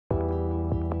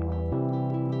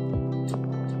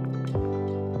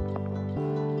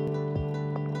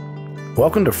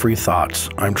Welcome to Free Thoughts.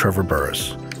 I'm Trevor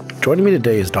Burrus. Joining me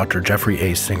today is Dr. Jeffrey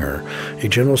A. Singer, a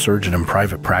general surgeon in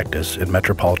private practice in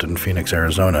metropolitan Phoenix,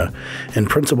 Arizona, and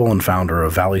principal and founder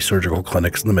of Valley Surgical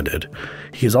Clinics Limited.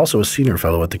 He is also a senior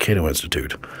fellow at the Cato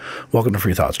Institute. Welcome to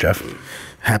Free Thoughts, Jeff.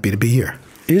 Happy to be here.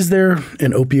 Is there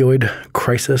an opioid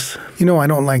crisis? You know, I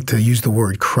don't like to use the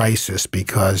word crisis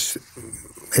because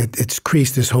it's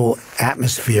creates this whole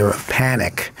atmosphere of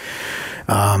panic.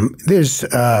 There's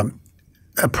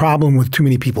a problem with too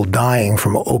many people dying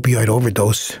from opioid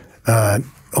overdoses,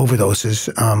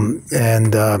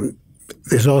 and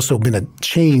there's also been a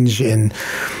change in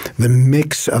the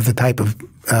mix of the type of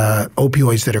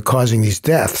opioids that are causing these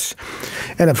deaths.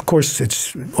 And of course,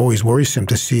 it's always worrisome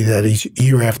to see that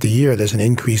year after year there's an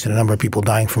increase in the number of people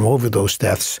dying from overdose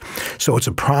deaths. So it's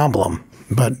a problem.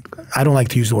 But I don't like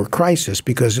to use the word crisis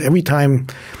because every time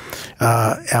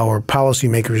our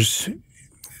policymakers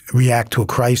react to a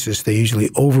crisis, they usually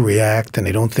overreact and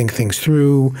they don't think things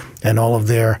through, and all of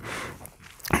their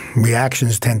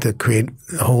reactions tend to create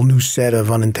a whole new set of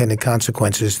unintended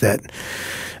consequences that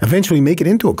eventually make it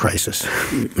into a crisis.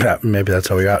 Yeah, maybe that's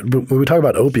how we got. But when we talk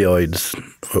about opioids,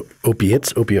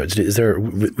 opioids, is there?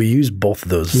 We use both of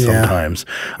those sometimes.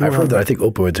 I've heard that I think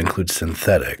opioids include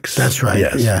synthetics. That's right.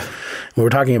 Yes. Yeah. When we're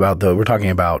talking about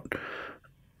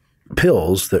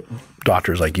pills that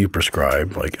doctors like you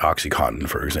prescribe, like Oxycontin,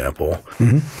 for example,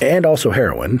 and also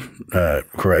heroin,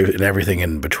 correct, and everything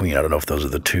in between. I don't know if those are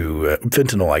the two.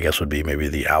 Fentanyl, I guess, would be maybe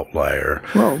the outlier.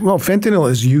 Well, fentanyl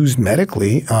is used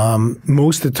medically.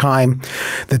 Most of the time,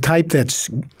 the type that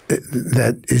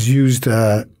is used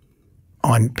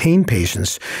on pain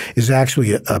patients is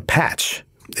actually a patch.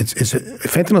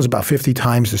 Fentanyl is about 50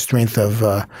 times the strength of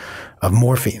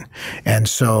morphine, and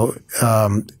so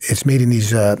it's made in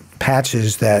these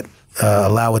patches that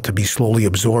allow it to be slowly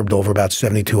absorbed over about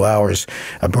 72 hours.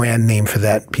 A brand name for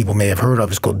that people may have heard of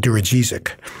is called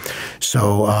Duragesic.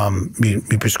 So we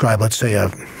prescribe, let's say, a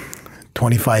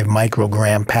 25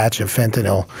 microgram patch of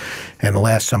fentanyl and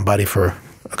lasts somebody for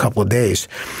a couple of days.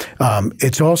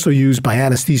 It's also used by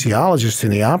anesthesiologists in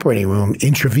the operating room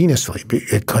intravenously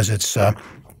because it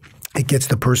gets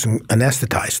the person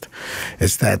anesthetized.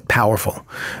 It's that powerful.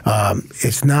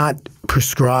 It's not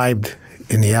prescribed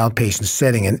in the outpatient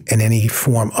setting in any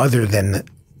form other than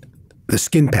the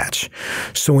skin patch.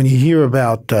 So when you hear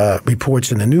about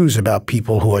reports in the news about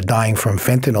people who are dying from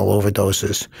fentanyl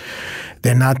overdoses,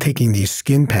 they're not taking these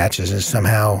skin patches and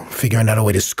somehow figuring out a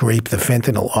way to scrape the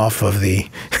fentanyl off of the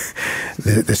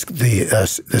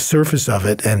surface of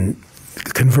it and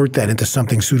convert that into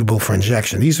something suitable for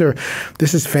injection. This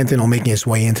is fentanyl making its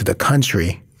way into the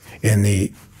country in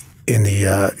the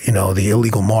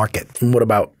illegal market. What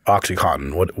about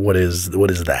Oxycontin? What is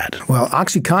that? Well,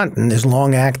 Oxycontin is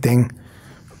long-acting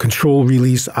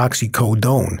control-release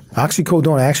oxycodone.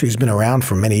 Oxycodone actually has been around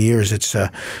for many years. It's an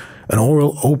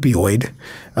oral opioid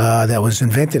that was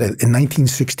invented in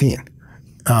 1916.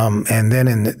 And then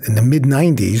in the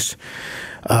mid-'90s,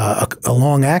 a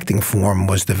long-acting form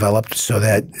was developed so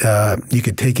that you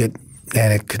could take it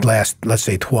and it could last, let's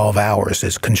say, 12 hours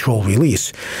as controlled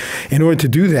release. In order to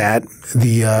do that,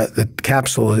 the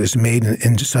capsule is made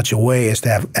in such a way as to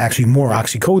have actually more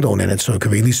oxycodone in it, so it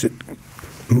could release it,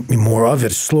 more of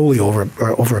it slowly over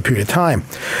a period of time.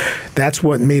 That's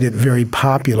what made it very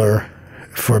popular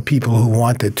for people who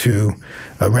wanted to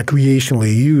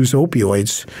recreationally use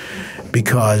opioids,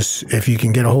 because if you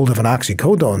can get a hold of an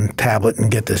oxycodone tablet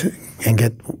and get the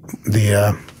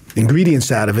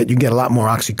ingredients out of it, you get a lot more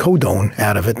oxycodone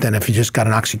out of it than if you just got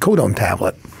an oxycodone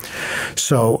tablet,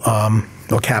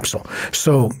 or capsule.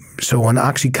 So when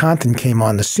OxyContin came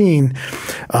on the scene,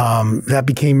 that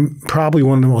became probably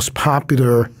one of the most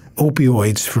popular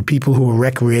opioids for people who were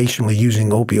recreationally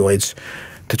using opioids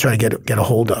to try to get a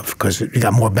hold of, because you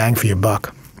got more bang for your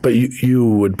buck. But you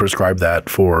would prescribe that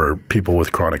for people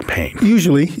with chronic pain?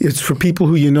 Usually. It's for people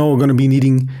who are going to be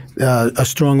needing a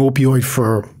strong opioid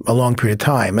for a long period of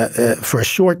time. For a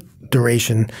short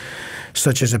duration,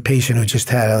 such as a patient who just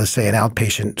had, let's say, an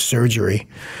outpatient surgery,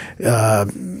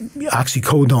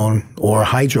 oxycodone or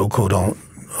hydrocodone,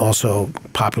 also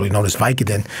popularly known as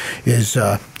Vicodin, is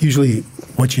usually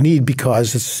what you need,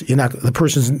 because the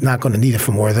person's not going to need it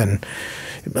for more than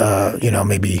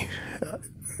maybe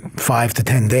 5 to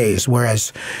 10 days,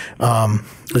 whereas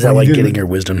is that like getting your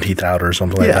wisdom teeth out or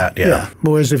something like that? Yeah.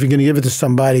 Whereas if you're going to give it to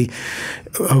somebody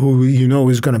who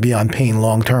is going to be on pain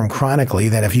long-term chronically,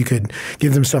 then if you could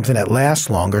give them something that lasts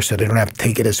longer so they don't have to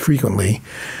take it as frequently,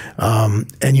 and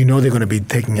they're going to be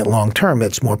taking it long-term,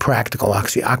 that's more practical.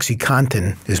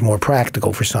 Oxycontin is more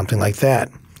practical for something like that.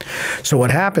 So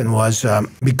what happened was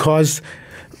because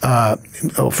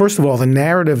first of all, the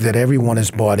narrative that everyone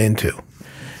is bought into,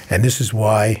 and this is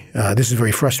why this is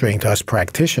very frustrating to us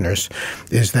practitioners,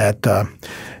 is that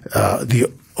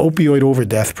the opioid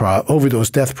overdose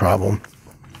death problem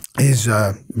is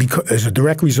a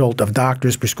direct result of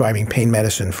doctors prescribing pain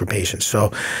medicine for patients.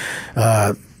 So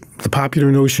the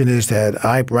popular notion is that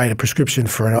I write a prescription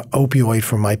for an opioid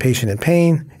for my patient in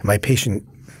pain, and my patient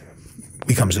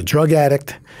becomes a drug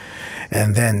addict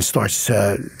and then starts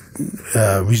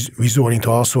resorting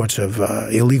to all sorts of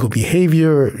illegal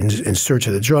behavior in search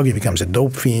of the drug. He becomes a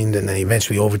dope fiend and then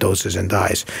eventually overdoses and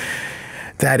dies.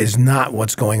 That is not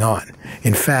what's going on.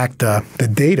 In fact,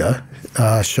 the data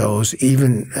shows,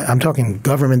 even I'm talking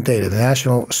government data, the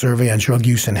National Survey on Drug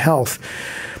Use and Health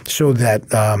showed that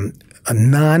a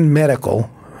non-medical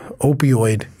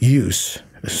opioid use,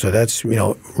 so that's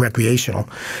recreational,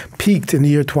 peaked in the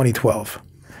year 2012.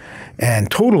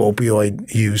 And total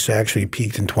opioid use actually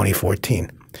peaked in 2014.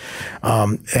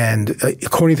 And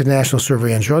according to the National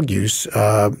Survey on Drug Use,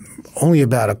 only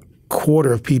about a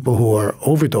quarter of people who are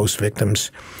overdose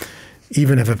victims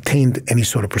even have obtained any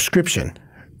sort of prescription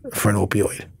for an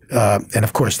opioid. And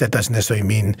of course, that doesn't necessarily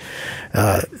mean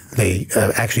they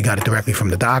actually got it directly from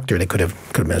the doctor. They could have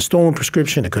been a stolen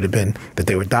prescription. It could have been that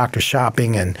they were doctor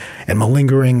shopping and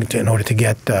malingering in order to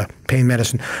get pain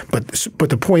medicine. But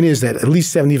the point is that at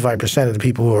least 75% of the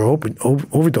people who are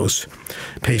overdose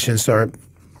patients are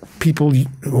people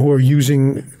who are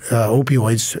using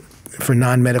opioids for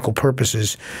non-medical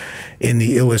purposes in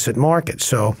the illicit market.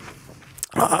 So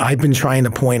I've been trying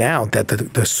to point out that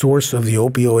the source of the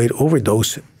opioid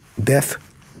overdose death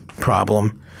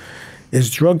problem is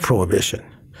drug prohibition,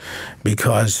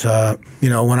 because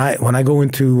when I go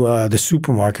into the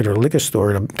supermarket or liquor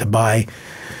store to buy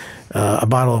a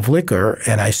bottle of liquor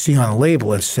and I see on the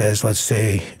label it says, let's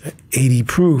say 80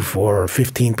 proof or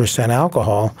 15%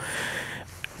 alcohol,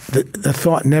 the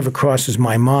thought never crosses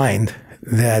my mind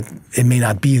that it may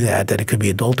not be that it could be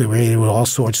adulterated with all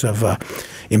sorts of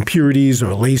impurities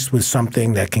or laced with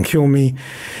something that can kill me.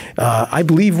 I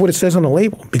believe what it says on the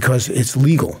label because it's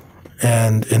legal,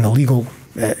 and in the legal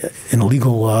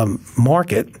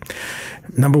market,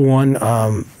 number one,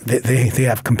 they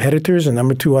have competitors, and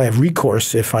number two, I have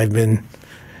recourse if I've been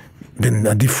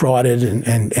defrauded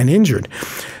and injured.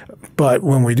 But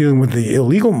when we're dealing with the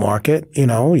illegal market,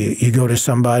 you go to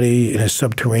somebody in a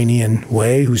subterranean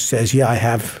way who says, yeah, I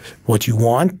have what you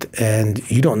want, and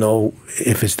you don't know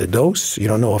if it's the dose. You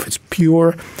don't know if it's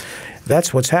pure.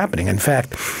 That's what's happening. In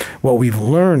fact, what we've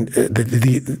learned,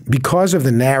 because of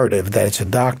the narrative that it's a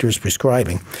doctor's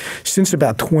prescribing, since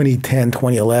about 2010,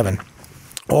 2011,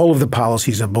 all of the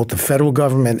policies of both the federal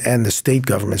government and the state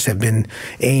governments have been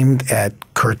aimed at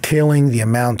curtailing the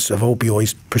amounts of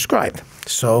opioids prescribed.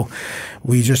 So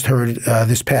we just heard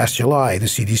this past July, the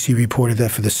CDC reported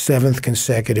that for the 7th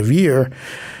consecutive year,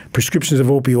 prescriptions of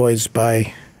opioids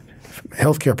by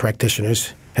healthcare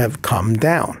practitioners have come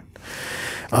down.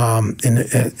 In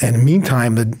the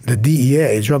meantime, the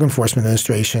DEA, Drug Enforcement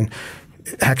Administration,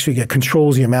 actually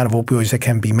controls the amount of opioids that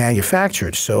can be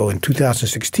manufactured. So in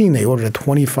 2016, they ordered a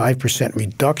 25%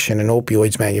 reduction in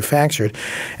opioids manufactured,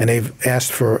 and they've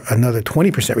asked for another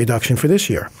 20% reduction for this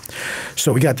year.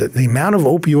 So we got the amount of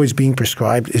opioids being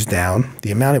prescribed is down.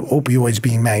 The amount of opioids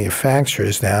being manufactured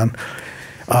is down.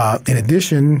 In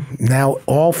addition, now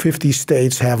all 50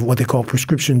 states have what they call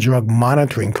prescription drug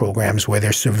monitoring programs where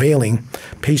they're surveilling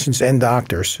patients and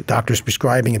doctors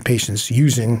prescribing and patients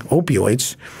using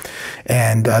opioids.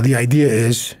 And the idea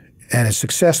is, and it's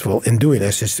successful in doing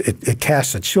this, is it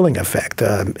casts a chilling effect.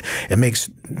 It makes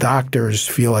doctors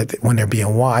feel like when they're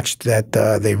being watched that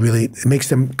it makes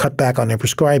them cut back on their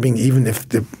prescribing, even if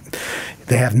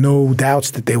they have no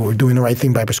doubts that they were doing the right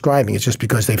thing by prescribing. It's just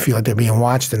because they feel like they're being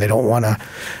watched and they don't want to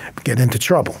get into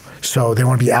trouble. So they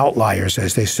want to be outliers,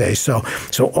 as they say. So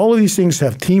all of these things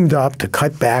have teamed up to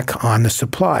cut back on the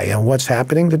supply. And what's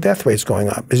happening? The death rate's going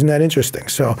up. Isn't that interesting?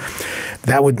 So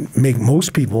that would make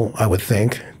most people, I would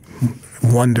think,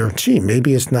 wonder, gee,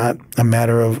 maybe it's not a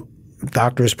matter of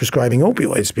doctors prescribing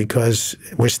opioids because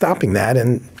we're stopping that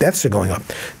and deaths are going up.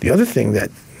 The other thing that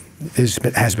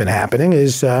has been happening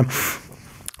is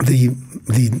the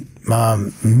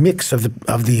mix of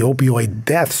the opioid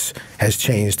deaths has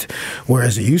changed,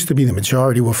 whereas it used to be the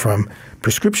majority were from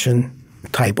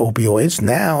prescription-type opioids.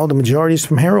 Now the majority is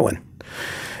from heroin.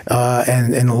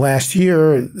 And in the last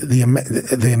year, the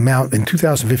amount in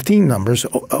 2015 numbers,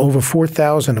 over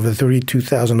 4,000 of the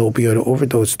 32,000 opioid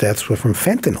overdose deaths were from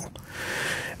fentanyl.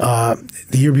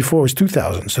 The year before was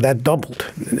 2,000, so that doubled.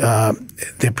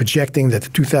 They're projecting that the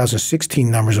 2016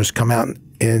 numbers, which come out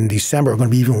in December, are going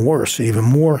to be even worse, even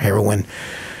more heroin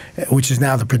which is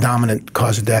now the predominant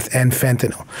cause of death, and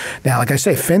fentanyl. Now, like I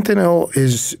say, fentanyl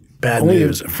is bad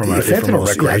news from a recreational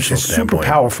it's standpoint. Super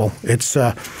powerful. It's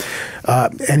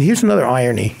and here's another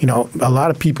irony. A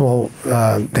lot of people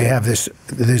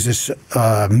there's this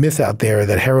myth out there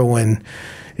that heroin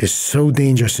is so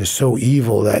dangerous and so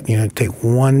evil that take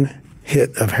one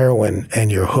hit of heroin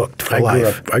and you're hooked for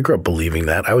life. I grew up believing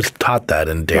that. I was taught that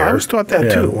in DARE. I was taught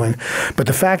that too. But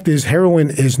the fact is, heroin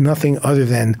is nothing other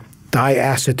than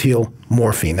diacetyl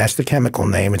morphine. That's the chemical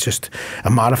name. It's just a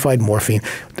modified morphine.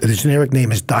 The generic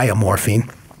name is diamorphine.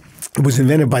 It was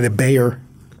invented by the Bayer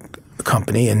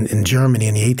company in Germany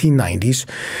in the 1890s,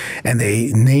 and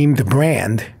they named the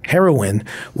brand heroin,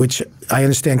 which I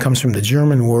understand comes from the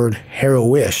German word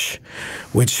heroisch,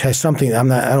 which has something I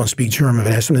don't speak German,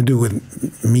 but it has something to do with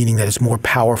meaning that it's more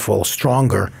powerful,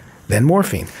 stronger than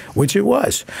morphine, which it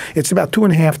was. It's about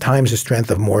 2.5 times the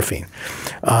strength of morphine.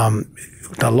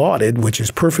 Dilaudid, which is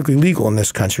perfectly legal in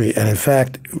this country, and in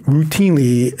fact,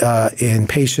 routinely in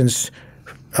patients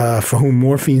for whom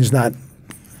morphine is not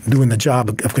doing the job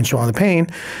of controlling the pain,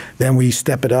 then we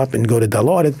step it up and go to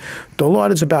Dilaudid.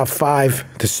 Dilaudid is about 5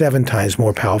 to 7 times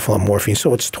more powerful than morphine,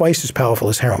 so it's twice as powerful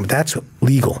as heroin. But that's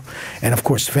legal. And of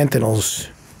course, fentanyl's,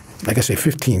 like I say,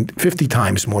 50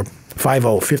 times more,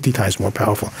 50 times more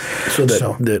powerful. So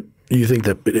that you think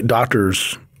that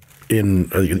doctors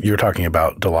you're talking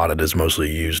about Dilaudid is mostly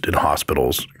used in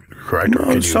hospitals, correct? No,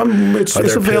 it's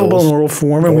available in oral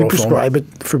form, and we prescribe it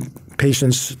for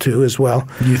patients too as well.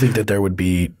 Do you think that there would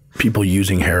be people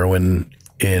using heroin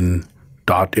in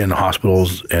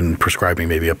hospitals and prescribing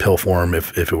maybe a pill form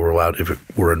if it were allowed, if it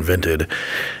were invented,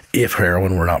 if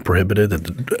heroin were not prohibited,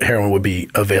 that heroin would be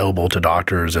available to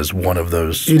doctors as one of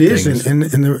those things? It is in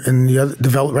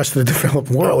the rest of the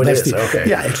developed world. Oh, it is? Okay.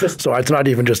 Yeah. So it's not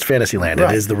even just fantasy land.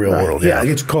 Right, it is the real world. Yeah.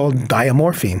 It's called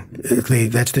diamorphine.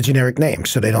 That's the generic name.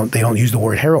 So they don't use the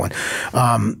word heroin.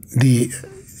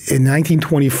 In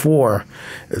 1924,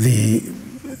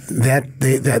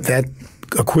 that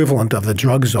equivalent of the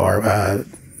drug czar,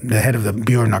 the head of the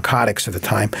Bureau of Narcotics at the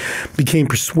time, became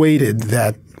persuaded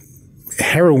that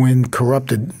heroin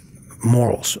corrupted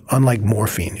morals, unlike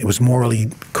morphine. It was morally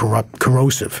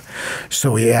corrosive.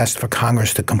 So he asked for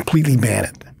Congress to completely ban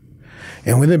it.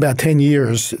 And within about 10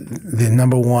 years, the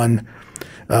number one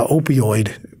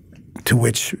opioid to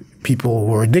which people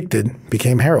were addicted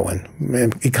became heroin.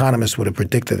 And economists would have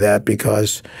predicted that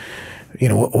because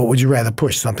what would you rather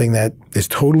push? Something that is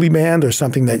totally banned or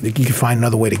something that you can find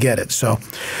another way to get it? So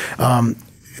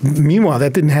meanwhile,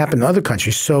 that didn't happen in other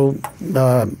countries. So,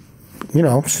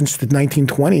 since the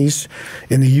 1920s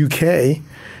in the UK,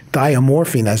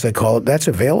 diamorphine, as they call it, that's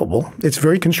available. It's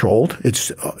very controlled.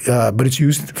 But it's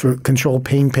used for controlled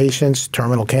pain patients,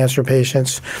 terminal cancer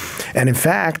patients, and in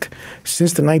fact,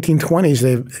 since the 1920s,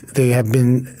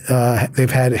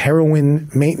 they've had heroin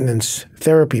maintenance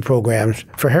therapy programs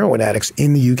for heroin addicts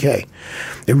in the UK.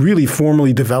 It really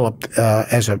formally developed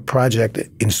as a project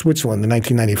in Switzerland in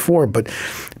 1994, but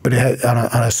it had,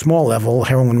 on a small level,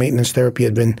 heroin maintenance therapy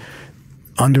had been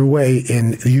underway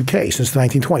in the UK since the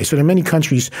 1920s. So there are many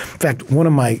countries. In fact, one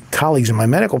of my colleagues in my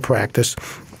medical practice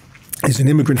is an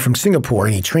immigrant from Singapore,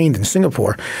 and he trained in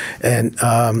Singapore. And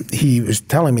he was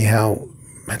telling me how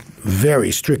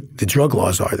very strict the drug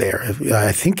laws are there.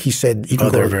 I think he said you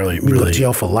can go to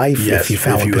jail for life if you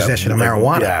found with possession of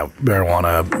marijuana. Yeah,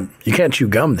 marijuana. You can't chew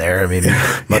gum there. I mean,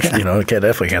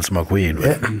 definitely can't smoke weed.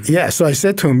 But. Yeah, so I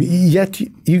said to him, yet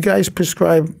you guys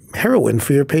prescribe heroin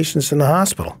for your patients in the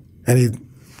hospital. And he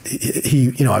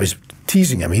I was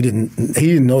teasing him. He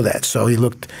didn't know that. So he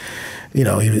looked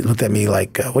at me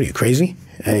like, "What are you, crazy?"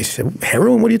 And he said,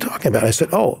 "Heroin? What are you talking about?" I said,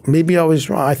 "Oh, maybe I was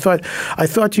wrong. I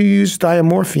thought you used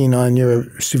diamorphine on your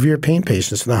severe pain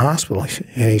patients in the hospital."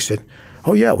 And he said,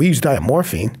 "Oh yeah, we use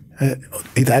diamorphine.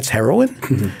 That's heroin."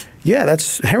 Mm-hmm. Yeah,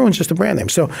 heroin's just a brand name.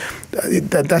 So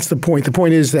that's the point. The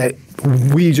point is that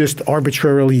we just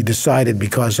arbitrarily decided,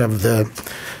 because of the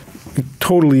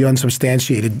totally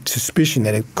unsubstantiated suspicion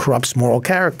that it corrupts moral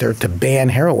character, to ban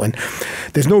heroin.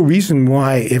 There's no reason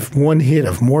why, if one hit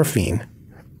of morphine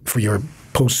for your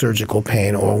post-surgical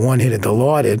pain or one hit of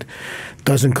Dilaudid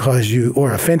doesn't cause you,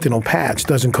 or a fentanyl patch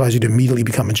doesn't cause you to immediately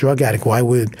become a drug addict, why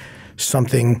would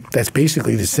something that's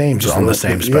basically the same, just on the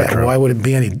same spectrum, why would it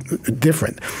be any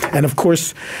different? And of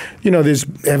course, there's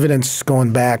evidence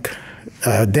going back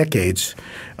decades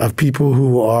of people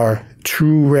who are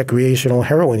true recreational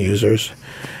heroin users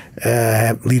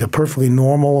lead a perfectly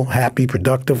normal, happy,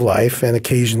 productive life, and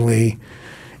occasionally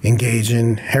engage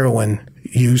in heroin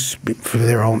use for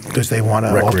their own, because they want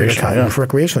to alter their time for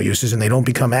recreational uses, and they don't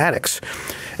become addicts.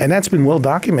 And that's been well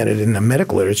documented in the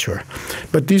medical literature.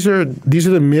 But these are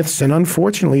the myths, and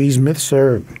unfortunately these myths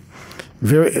are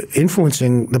very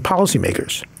influencing the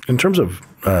policymakers. In terms of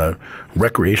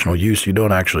recreational use, you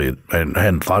don't actually – I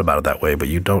hadn't thought about it that way, but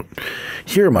you don't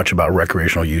hear much about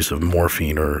recreational use of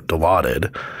morphine or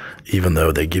Dilaudid, even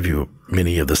though they give you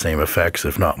many of the same effects,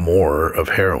 if not more, of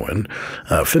heroin.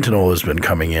 Fentanyl has been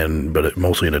coming in, but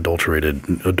mostly in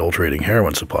adulterating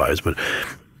heroin supplies. But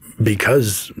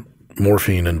because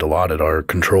morphine and Dilaudid are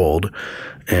controlled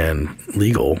and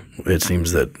legal, it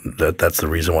seems that's the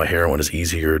reason why heroin is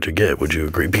easier to get. Would you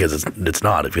agree? Because it's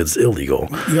not if it's illegal.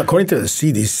 Yeah, according to the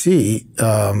CDC,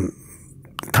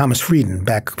 Thomas Frieden,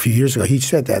 back a few years ago, he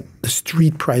said that the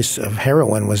street price of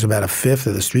heroin was about a fifth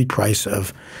of the street price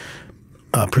of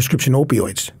prescription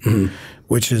opioids. Mm-hmm.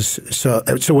 Which is so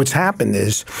what's happened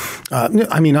is,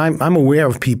 I'm aware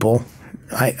of people.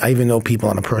 I even know people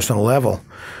on a personal level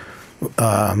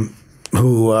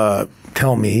who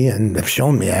tell me and have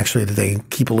shown me actually that they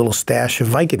keep a little stash of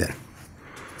Vicodin.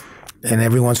 And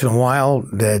every once in a while,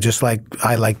 they're just like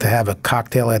I like to have a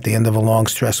cocktail at the end of a long,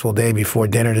 stressful day before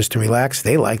dinner just to relax.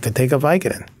 They like to take a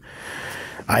Vicodin.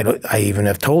 I even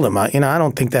have told them, I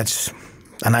don't think that's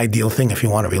an ideal thing if you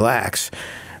want to relax.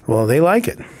 Well, they like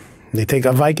it. They take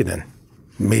a Vicodin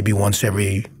maybe once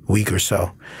every week or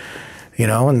so.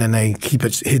 And then they keep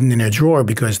it hidden in their drawer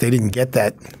because they didn't get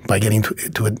that by getting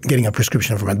a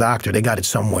prescription from a doctor. They got it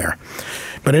somewhere.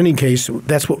 But in any case,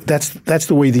 that's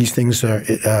the way these things are.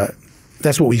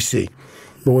 That's what we see.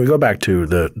 When we go back to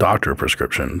the doctor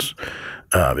prescriptions,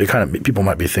 people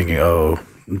might be thinking, oh,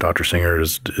 Dr. Singer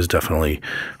is definitely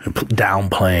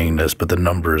downplaying this, but the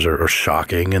numbers are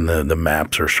shocking and the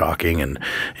maps are shocking. And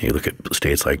you look at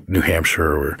states like New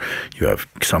Hampshire where you have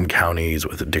some counties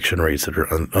with addiction rates that are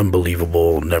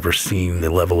unbelievable, never seen the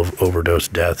level of overdose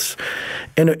deaths.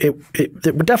 And it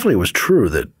definitely was true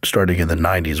that starting in the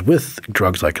 90s with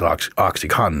drugs like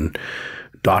Oxycontin,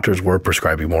 doctors were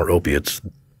prescribing more opiates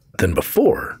than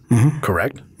before,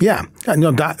 correct? Yeah.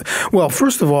 Well,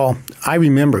 first of all, I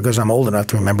remember, because I'm old enough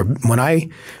to remember, when I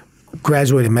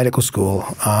graduated medical school,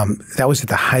 that was at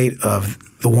the height of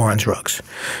the war on drugs.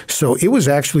 So it was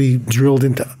actually drilled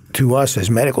into us as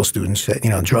medical students that,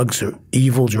 drugs are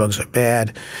evil, drugs are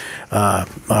bad,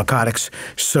 narcotics.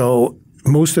 So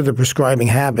most of the prescribing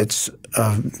habits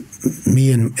of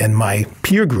me and my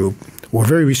peer group were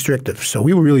very restrictive. So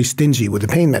we were really stingy with the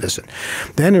pain medicine.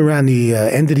 Then around the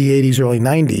end of the 80s, early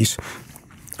 90s,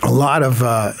 a lot of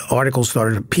articles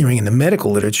started appearing in the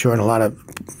medical literature, and a lot of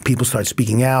people started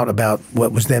speaking out about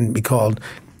what was then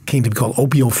came to be called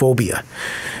opiophobia,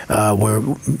 where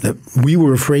we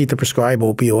were afraid to prescribe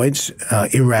opioids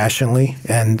irrationally,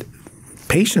 and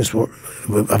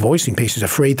I've always seen patients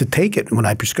afraid to take it when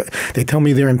I prescribe. They tell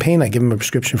me they're in pain. I give them a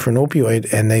prescription for an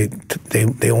opioid, and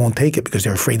they won't take it because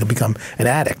they're afraid they'll become an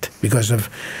addict because of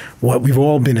what we've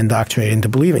all been indoctrinated into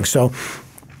believing. So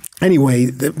anyway,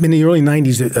 in the early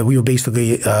 90s, we were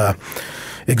basically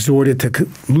exhorted to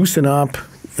loosen up,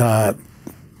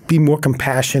 be more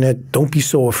compassionate, don't be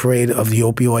so afraid of the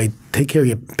opioid, take care of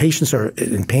your patients are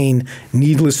in pain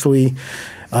needlessly.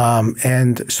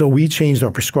 And so we changed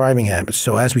our prescribing habits.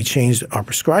 So as we changed our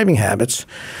prescribing habits,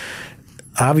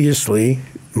 obviously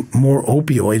more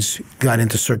opioids got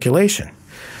into circulation.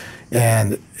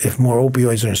 And if more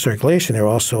opioids are in circulation, there are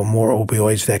also more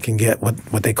opioids that can get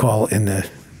what they call in the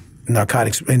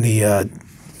narcotics, in the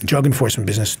drug enforcement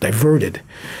business, diverted.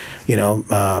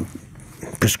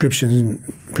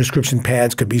 Prescription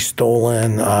pads could be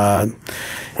stolen.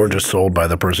 Or just sold by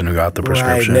the person who got the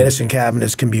prescription. Right, medicine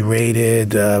cabinets can be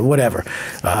raided, whatever.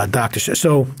 Doctors.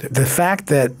 So the fact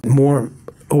that more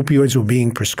opioids were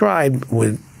being prescribed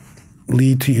would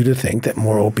lead to you to think that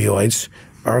more opioids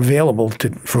are available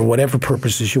for whatever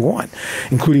purposes you want,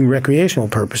 including recreational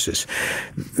purposes.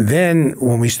 Then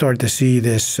when we start to see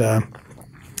this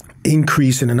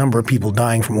increase in the number of people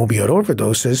dying from opioid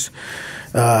overdoses,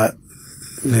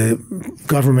 the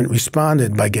government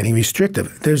responded by getting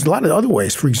restrictive. There's a lot of other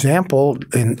ways. For example,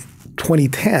 in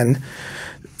 2010,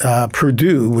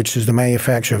 Purdue, which is the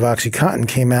manufacturer of Oxycontin,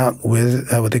 came out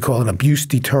with what they call an abuse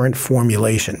deterrent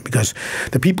formulation, because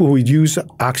the people who would use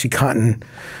Oxycontin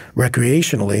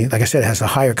recreationally, like I said, it has a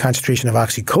higher concentration of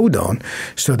oxycodone,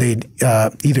 so they'd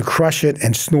either crush it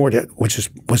and snort it, which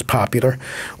was popular,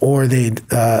 or they'd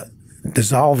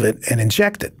dissolve it and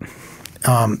inject it.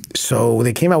 So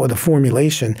they came out with a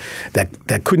formulation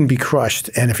that couldn't be crushed,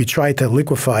 and if you tried to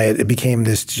liquefy it, it became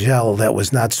this gel that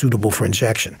was not suitable for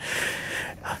injection.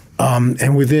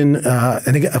 And within,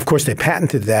 and again, of course, they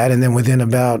patented that, and then within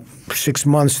about 6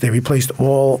 months, they replaced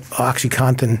all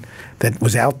Oxycontin that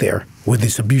was out there with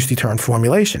this abuse-deterrent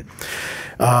formulation.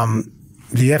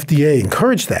 The FDA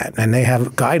encouraged that, and they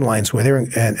have guidelines where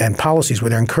and policies where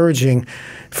they're encouraging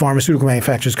pharmaceutical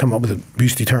manufacturers to come up with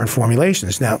abuse-deterrent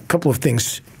formulations. Now, a couple of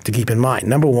things to keep in mind.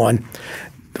 Number one,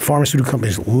 the pharmaceutical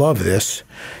companies love this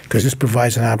because this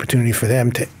provides an opportunity for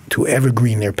them to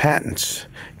evergreen their patents,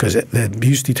 because the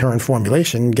abuse-deterrent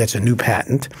formulation gets a new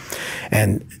patent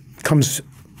and comes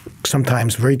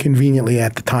sometimes very conveniently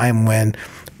at the time when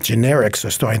generics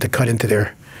are starting to cut into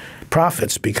their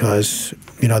profits because,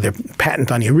 you know, their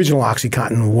patent on the original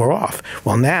Oxycontin wore off.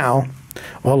 Well, now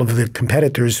all of the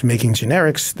competitors making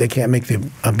generics, they can't make the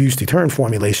abuse-deterrent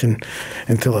formulation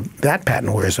until that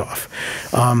patent wears off.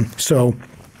 So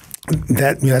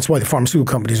that's why the pharmaceutical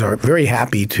companies are very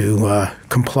happy to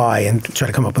comply and try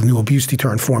to come up with new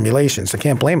abuse-deterrent formulations. I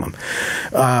can't blame them.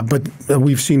 But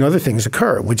we've seen other things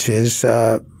occur, which is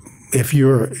if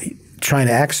you're trying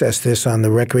to access this on the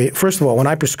recreation. First of all, when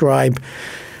I prescribe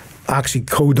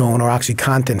oxycodone or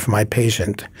Oxycontin for my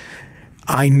patient,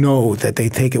 I know that they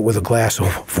take it with a glass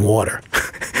of water.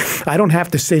 I don't have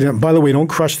to say to them, by the way, don't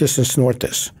crush this and snort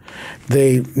this.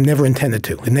 They never intended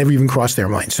to. It never even crossed their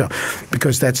mind. So,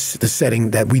 because that's the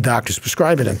setting that we doctors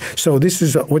prescribe it in. So this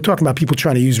is we're talking about people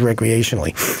trying to use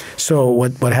recreationally. So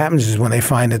what happens is when they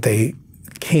find that they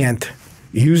can't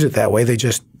use it that way, they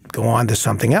just go on to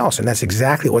something else, and that's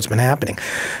exactly what's been happening.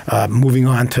 Moving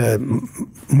on to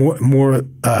more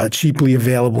cheaply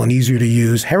available and easier to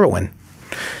use heroin,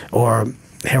 or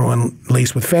heroin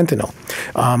laced with fentanyl.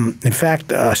 In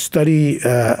fact, a study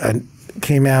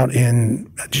came out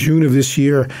in June of this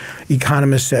year.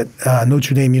 Economists at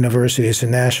Notre Dame University, it's a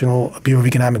National Bureau of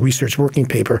Economic Research working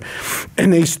paper,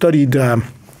 and they studied the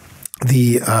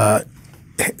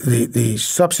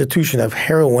substitution of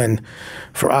heroin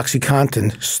for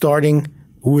Oxycontin, starting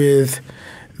with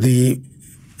the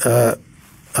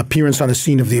appearance on the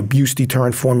scene of the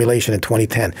abuse-deterrent formulation in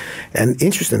 2010. And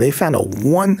interesting, they found a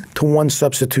 1-to-1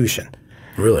 substitution.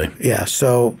 Really? Yeah.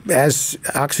 So as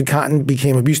Oxycontin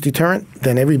became abuse-deterrent,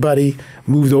 then everybody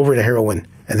moved over to heroin,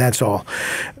 and that's all.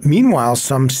 Meanwhile,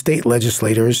 some state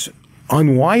legislators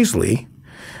unwisely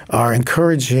are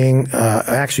encouraging,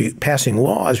 actually passing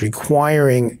laws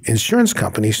requiring insurance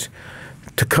companies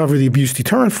to cover the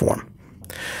abuse-deterrent form,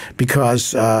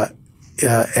 because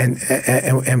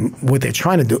and what they're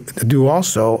trying to do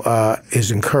also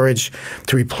is encourage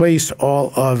to replace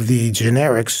all of the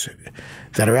generics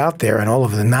that are out there and all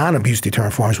of the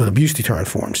non-abuse-deterrent forms with abuse-deterrent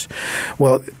forms.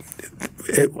 Well,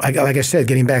 like I said,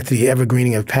 getting back to the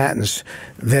evergreening of patents,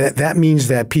 that means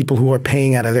that people who are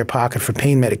paying out of their pocket for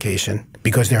pain medication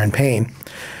because they're in pain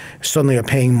suddenly are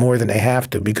paying more than they have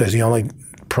to, because the only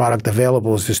product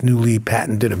available is this newly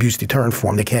patented abuse-deterrent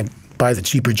form. They can't buy the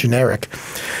cheaper generic.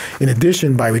 In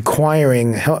addition, by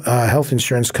requiring health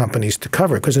insurance companies to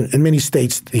cover it, because in many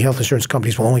states the health insurance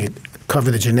companies will only cover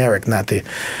the generic, not the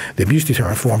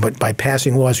abuse-deterrent form. But by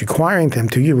passing laws requiring them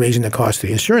to, you're raising the cost to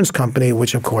the insurance company,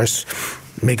 which of course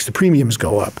makes the premiums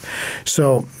go up.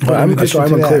 So, I'm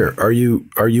unclear. Are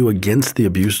you against the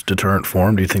abuse-deterrent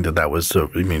form? Do you think that was so?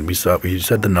 I mean, you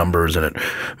said the numbers, and it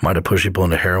might have pushed people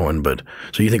into heroin, but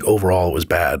so you think overall it was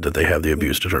bad that they have the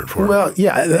abuse-deterrent form? Well,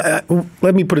 yeah.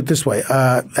 Let me put it this way.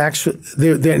 Actually,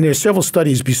 there are several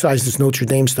studies besides this Notre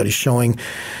Dame study showing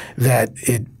that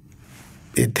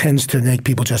it tends to make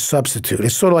people just substitute.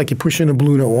 It's sort of like you push in a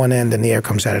balloon at one end and the air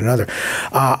comes out at another.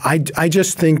 I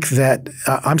just think that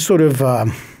I'm sort of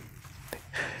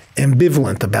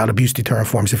ambivalent about abuse-deterrent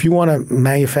forms. If you want to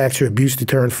manufacture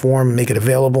abuse-deterrent form, make it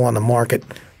available on the market,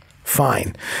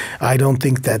 fine. I don't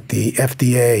think that the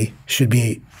FDA should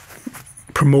be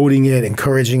promoting it,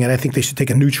 encouraging it. I think they should take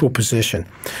a neutral position.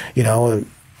 You know,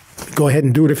 go ahead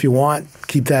and do it if you want.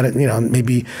 Keep that, you know,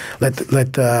 maybe let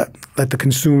the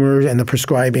consumer and the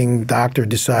prescribing doctor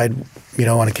decide, you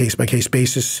know, on a case-by-case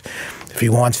basis if he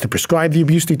wants to prescribe the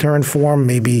abuse-deterrent form.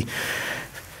 Maybe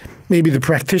the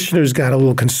practitioner's got a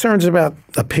little concerns about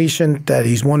a patient that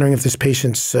he's wondering if this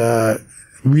patient's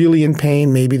really in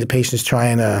pain. Maybe the patient's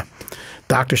trying to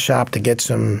doctor shop to get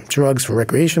some drugs for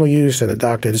recreational use, and the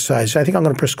doctor decides, I think I'm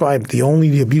going to prescribe the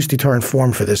abuse-deterrent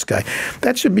form for this guy.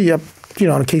 That should be up, you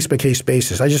know, on a case-by-case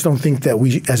basis. I just don't think that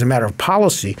we, as a matter of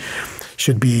policy,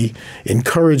 should be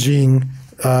encouraging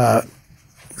that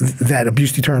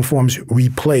abuse-deterrent forms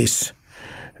replace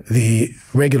the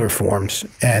regular forms,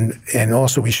 and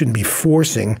also we shouldn't be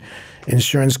forcing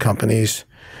insurance companies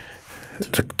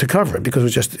to cover it, because we're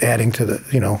just adding to the,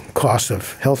 you know, cost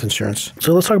of health insurance.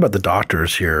 So let's talk about the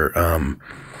doctors here.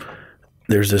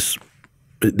 There's this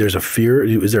there's a fear.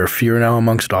 Is there a fear now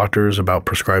amongst doctors about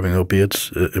prescribing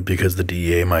opiates because the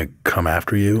DEA might come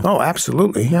after you? Oh,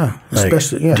 absolutely, yeah.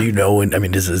 Especially, yeah. Do you know? I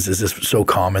mean, is this so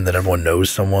common that everyone knows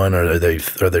someone, or are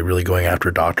they really going after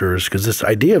doctors? Because this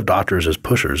idea of doctors as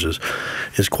pushers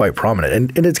is quite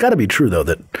prominent, and it's got to be true though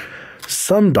that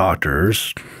some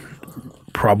doctors.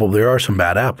 Probably there are some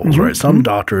bad apples, right? Some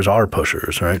doctors are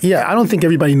pushers, right? Yeah, I don't think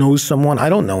everybody knows someone. I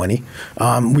don't know any.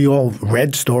 We all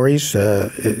read stories.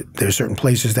 There are certain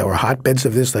places that were hotbeds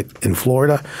of this, like in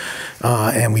Florida,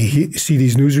 and we see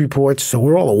these news reports, so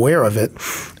we're all aware of it.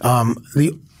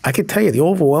 I could tell you the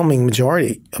overwhelming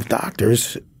majority of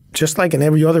doctors, just like in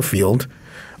every other field,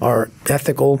 are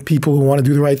ethical people who want to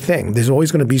do the right thing. There's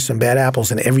always going to be some bad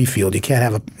apples in every field. You can't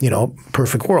have a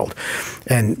perfect world,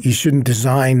 and you shouldn't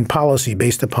design policy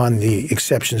based upon the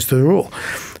exceptions to the rule.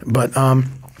 But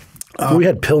we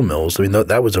had pill mills. I mean,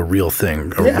 that was a real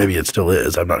thing, or maybe it still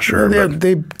is. I'm not sure.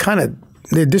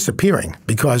 They're disappearing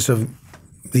because of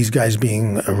these guys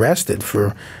being arrested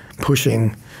for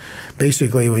pushing.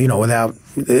 Basically, without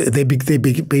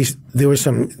there were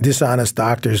some dishonest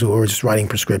doctors who were just writing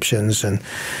prescriptions and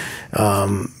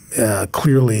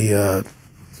clearly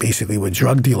basically were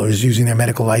drug dealers using their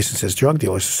medical license as drug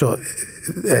dealers. So,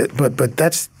 but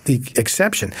that's the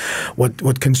exception.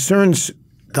 What concerns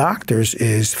doctors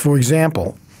is, for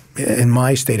example, in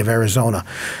my state of Arizona,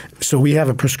 so we have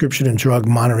a prescription and drug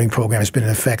monitoring program that's been in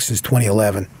effect since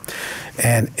 2011,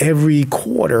 and every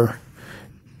quarter.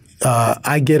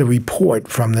 I get a report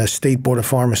from the State Board of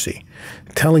Pharmacy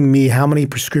telling me how many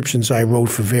prescriptions I wrote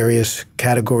for various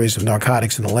categories of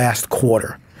narcotics in the last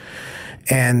quarter,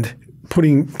 and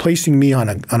placing me on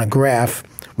a graph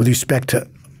with respect to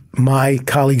my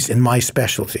colleagues in my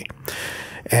specialty.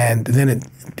 And then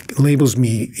it labels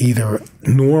me either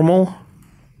normal,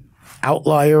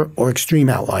 outlier, or extreme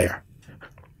outlier.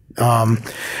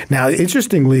 Now,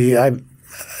 interestingly,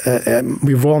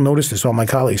 we've all noticed this, all my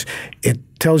colleagues. It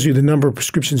tells you the number of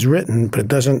prescriptions written, but it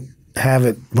doesn't have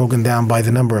it broken down by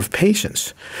the number of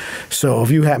patients. So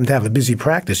if you happen to have a busy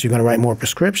practice, you're going to write more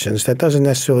prescriptions. That doesn't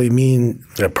necessarily mean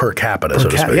per capita, so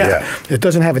to speak. Yeah, it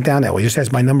doesn't have it down that way. It just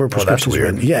has my number of prescriptions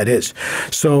written. Yeah, it is.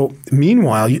 So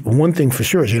meanwhile, one thing for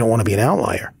sure is you don't want to be an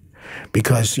outlier,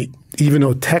 because even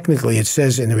though technically it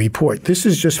says in the report, this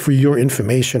is just for your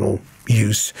informational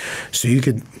use, so you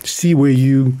could see where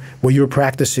your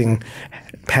practicing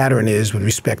pattern is with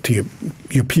respect to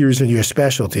your peers and your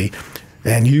specialty,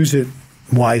 and use it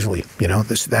wisely,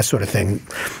 that sort of thing.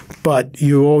 But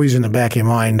you're always in the back of your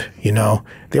mind,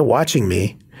 they're watching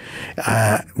me.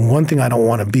 One thing I don't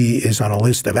want to be is on a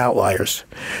list of outliers.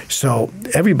 So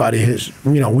everybody has,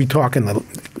 we talk at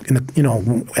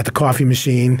the coffee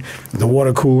machine, the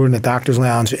water cooler, in the doctor's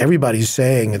lounge. Everybody's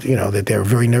saying, that they're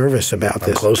very nervous about this.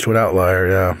 I'm close to an outlier,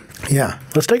 yeah. Yeah.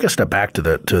 Let's take a step back to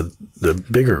the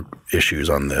bigger issues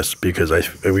on this, because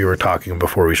we were talking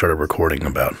before we started recording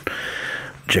about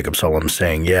Jacob Sullum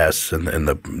saying yes and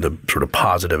the sort of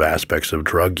positive aspects of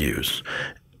drug use.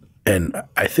 And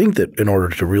I think that in order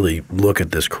to really look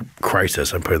at this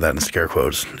crisis, I'm putting that in scare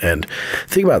quotes, and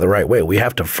think about it the right way, we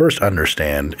have to first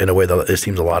understand, in a way that it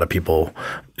seems a lot of people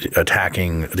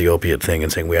attacking the opiate thing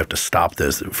and saying we have to stop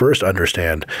this, first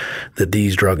understand that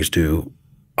these drugs do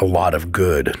a lot of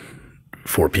good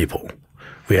for people.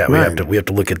 We have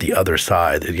to look at the other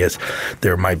side. Yes,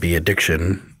 there might be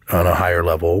addiction on a higher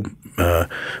level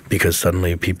because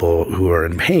suddenly people who are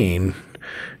in pain,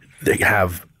 they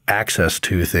have access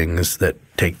to things that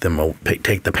take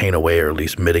the pain away, or at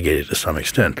least mitigate it to some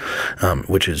extent,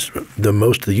 which is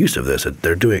the use of this.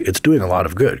 It's doing a lot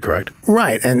of good, correct?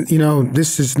 Right, and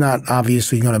this is not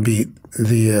obviously going to be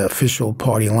the official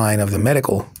party line of the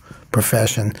medical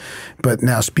profession, but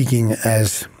now speaking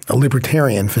as a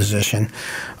libertarian physician,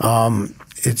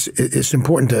 it's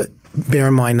important to bear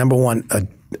in mind, number one,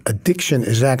 addiction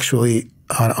is actually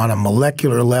on a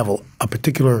molecular level a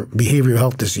particular behavioral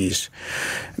health disease.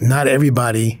 Not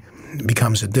everybody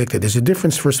becomes addicted. There's a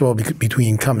difference, first of all,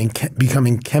 between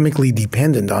becoming chemically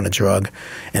dependent on a drug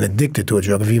and addicted to a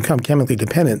drug. If you become chemically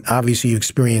dependent, obviously you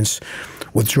experience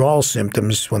withdrawal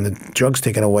symptoms when the drug's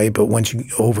taken away, but once you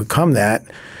overcome that,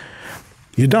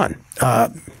 you're done.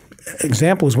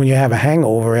 Example is when you have a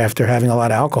hangover after having a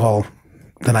lot of alcohol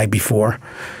the night before.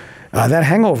 That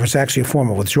hangover is actually a form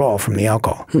of withdrawal from the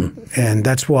alcohol. And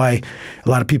that's why a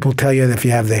lot of people tell you that if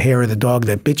you have the hair of the dog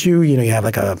that bit you, you have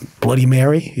like a Bloody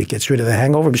Mary, it gets rid of the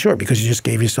hangover. Sure, because you just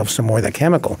gave yourself some more of that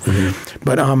chemical. Mm-hmm.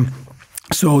 But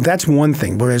so that's one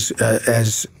thing. Whereas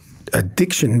as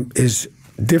addiction is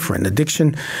different.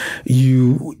 Addiction,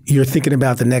 you're thinking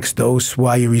about the next dose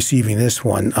while you're receiving this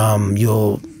one.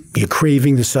 You'll you're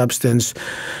craving the substance.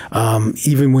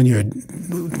 Even when you're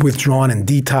withdrawn and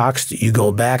detoxed, you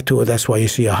go back to it. That's why you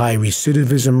see a high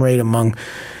recidivism rate among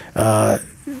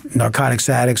narcotics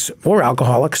addicts or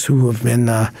alcoholics who have been,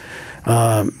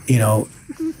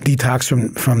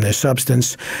 detoxed from their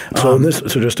substance. So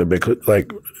just to make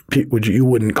like, you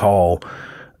wouldn't call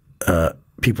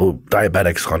people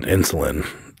diabetics on insulin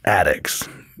addicts?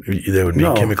 They would be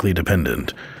chemically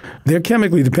dependent. They're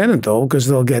chemically dependent though, because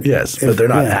they'll get but they're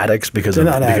not addicts because they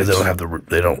don't have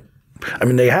I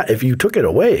mean, if you took it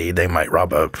away, they might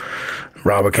rob a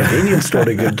convenience store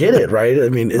to go get it, right? I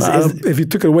mean, if you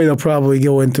took it away, they'll probably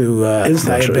go into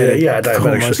diabetic.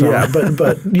 Diabetic.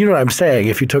 But you know what I'm saying?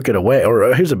 If you took it away,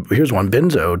 or here's one: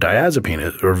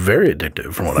 benzodiazepine are very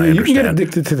addictive, from what I understand. You can get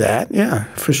addicted to that, yeah,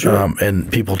 for sure.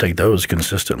 And people take those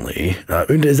consistently.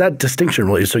 Is that distinction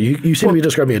really? So you seem to be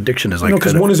describing addiction as like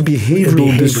because one is a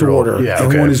behavioral disorder,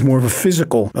 and one is more of a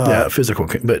physical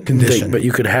condition. But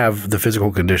you could have the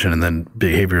physical condition and then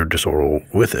behavioral disorder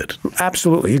with it.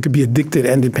 Absolutely, you could be addicted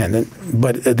and dependent,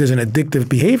 but there's an addictive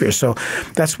behavior. So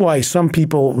that's why some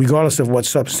people, regardless of what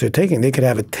substance they're taking, they could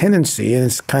have a tendency, and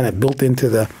it's kind of built into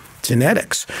the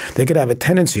genetics, they could have a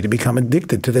tendency to become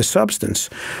addicted to this substance,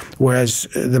 whereas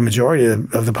the majority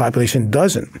of the population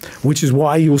doesn't, which is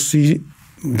why you'll see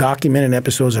documented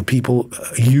episodes of people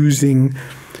using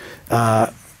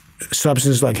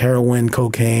substances like heroin,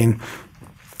 cocaine,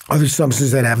 other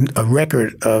substances that have a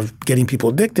record of getting people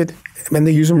addicted, and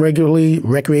they use them regularly,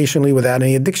 recreationally, without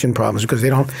any addiction problems, because they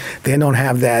don't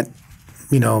have that,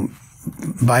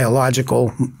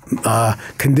 biological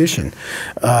condition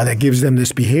that gives them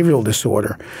this behavioral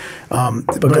disorder.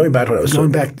 But going back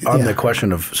to what the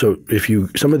question of, so if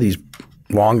some of these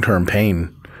long-term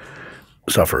pain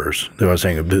sufferers, I was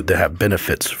saying they have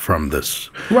benefits from this,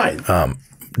 right?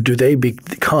 Do they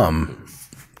become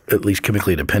at least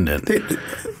chemically dependent?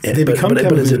 They become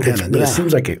chemically dependent. But it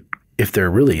seems like if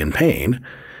they're really in pain,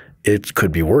 it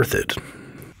could be worth it.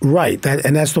 Right.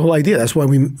 And that's the whole idea. That's why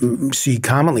we see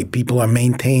commonly people are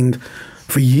maintained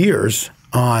for years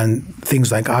on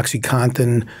things like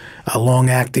Oxycontin,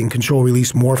 long-acting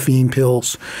control-release morphine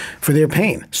pills for their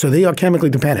pain. So they are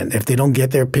chemically dependent. If they don't get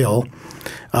their pill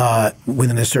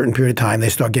within a certain period of time, they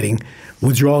start getting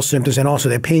withdrawal symptoms, and also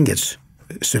their pain gets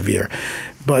severe.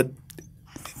 But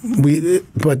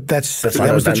that's the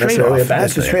trade-off.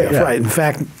 That's the trade-off, right? In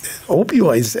fact,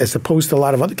 opioids, as opposed to a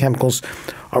lot of other chemicals,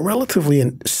 are relatively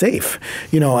safe.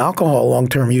 Alcohol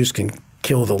long-term use can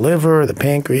kill the liver, the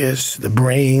pancreas, the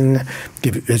brain.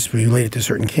 It's related to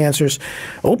certain cancers.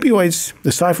 Opioids,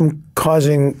 aside from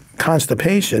causing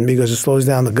constipation because it slows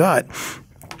down the gut,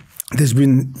 there's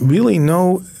been really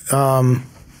no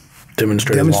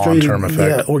demonstrated long-term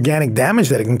effect. Organic damage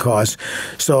that it can cause.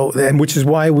 So, and which is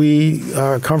why we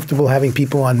are comfortable having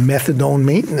people on methadone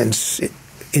maintenance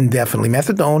indefinitely.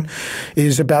 Methadone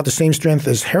is about the same strength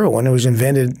as heroin. It was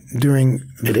invented during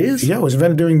 – It is? Yeah, it was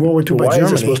invented during World War II by Germany. Why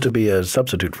is it supposed to be a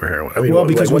substitute for heroin? I mean,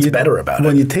 because what's better about it?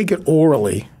 When you take it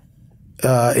orally –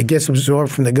 it gets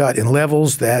absorbed from the gut in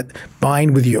levels that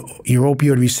bind with your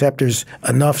opioid receptors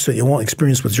enough so you won't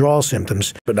experience withdrawal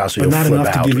symptoms, but not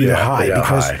enough to give you the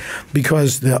high.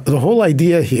 Because the whole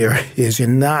idea here is you're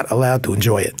not allowed to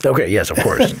enjoy it. Okay. Yes, of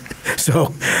course.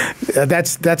 So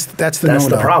that's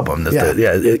the problem.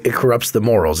 It corrupts the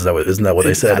morals. Isn't that what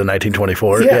they said in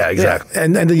 1924? Yeah, exactly. Yeah.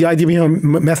 And the idea behind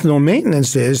methadone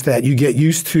maintenance is that you get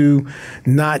used to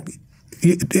not.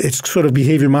 It's sort of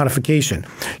behavior modification.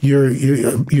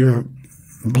 You're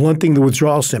blunting the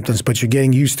withdrawal symptoms, but you're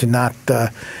getting used to not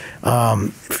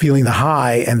feeling the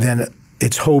high, and then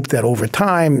it's hoped that over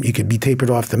time you could be tapered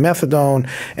off the methadone,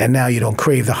 and now you don't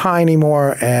crave the high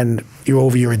anymore, and you're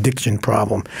over your addiction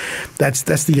problem.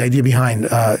 That's the idea behind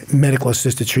medical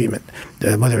assisted treatment,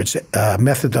 whether it's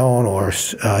methadone or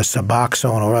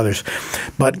Suboxone or others.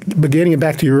 But getting it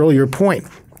back to your earlier point.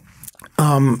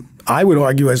 I would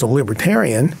argue as a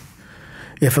libertarian,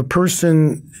 if a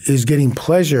person is getting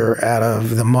pleasure out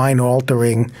of the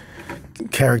mind-altering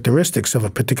characteristics of a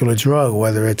particular drug,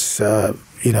 whether it's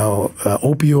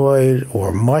opioid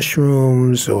or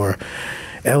mushrooms or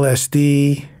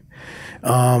LSD,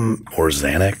 or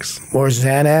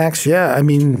Xanax. Yeah. I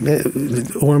mean,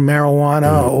 or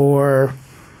marijuana or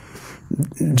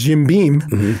Jim Beam.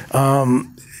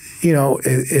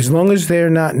 As long as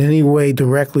they're not in any way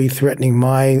directly threatening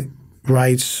my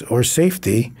rights or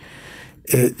safety,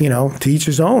 to each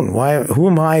his own. Who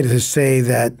am I to say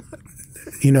that,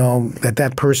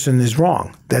 that person is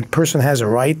wrong? That person has a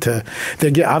right to –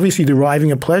 they're obviously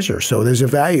deriving a pleasure, so there's a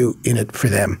value in it for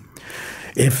them.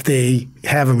 If they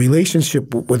have a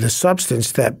relationship with a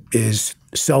substance that is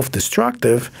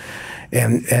self-destructive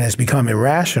and has become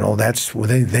irrational,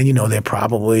 then you know they're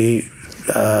probably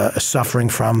suffering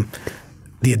from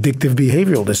the addictive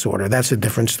behavioral disorder. That's a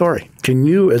different story. Can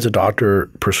you, as a doctor,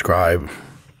 prescribe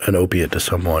an opiate to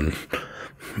someone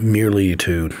merely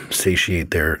to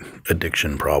satiate their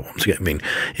addiction problems? I mean,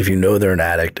 if you know they're an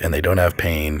addict and they don't have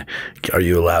pain, are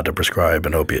you allowed to prescribe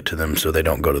an opiate to them so they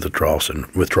don't go to the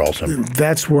withdrawal syndrome?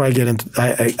 That's where I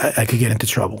could get into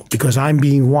trouble, because I'm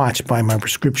being watched by my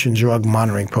prescription drug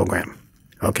monitoring program.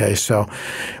 Okay, so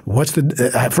what's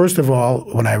first of all,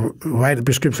 when I write a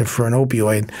prescription for an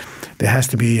opioid, there has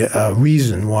to be a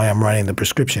reason why I'm writing the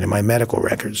prescription in my medical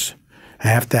records. I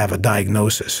have to have a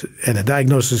diagnosis, and the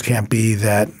diagnosis can't be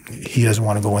that he doesn't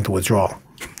want to go into withdrawal.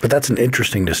 But that's an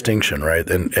interesting distinction, right?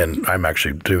 And I'm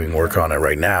actually doing work on it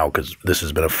right now, because this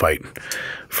has been a fight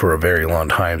for a very long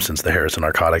time since the Harrison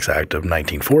Narcotics Act of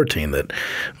 1914, that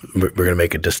we're going to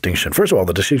make a distinction. First of all,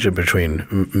 the distinction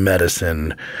between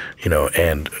medicine,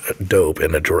 and dope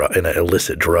and an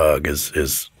illicit drug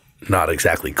is not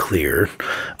exactly clear,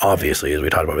 obviously, as we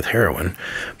talked about with heroin.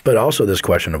 But also this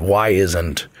question of why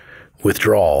isn't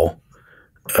withdrawal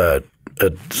a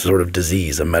sort of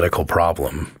disease, a medical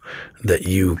problem that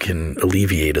you can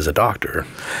alleviate as a doctor?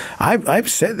 I've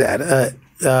said that.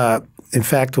 In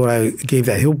fact, when I gave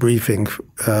that Hill briefing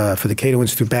for the Cato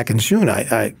Institute back in June,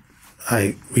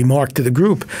 I remarked to the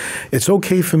group, it's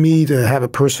okay for me to have a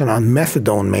person on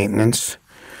methadone maintenance.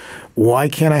 Why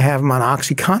can't I have them on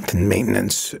Oxycontin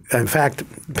maintenance? In fact,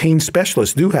 pain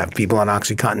specialists do have people on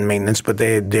Oxycontin maintenance, but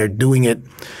they're doing it.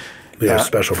 They have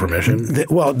special permission?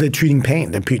 They're treating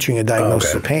pain. They're treating a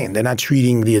diagnosis of pain. They're not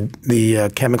treating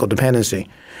the chemical dependency.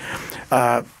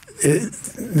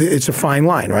 It's a fine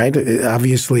line, right?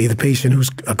 Obviously, the patient who's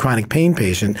a chronic pain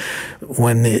patient,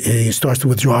 when he starts to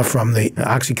withdraw from the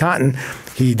Oxycontin,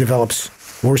 he develops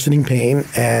worsening pain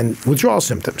and withdrawal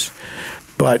symptoms.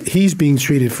 But he's being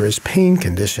treated for his pain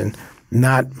condition,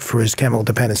 not for his chemical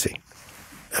dependency.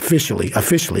 Officially,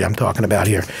 I'm talking about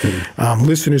here.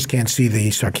 Listeners can't see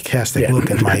the sarcastic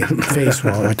look in my face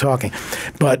while we're talking.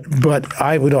 But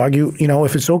I would argue,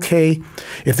 if it's okay,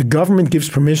 if the government gives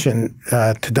permission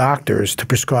to doctors to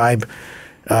prescribe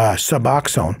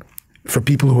Suboxone for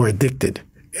people who are addicted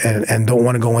and don't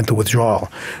want to go into withdrawal,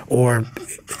 or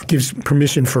gives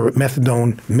permission for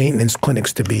methadone maintenance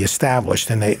clinics to be established,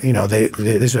 and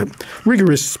there's a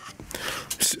rigorous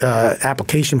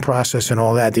application process and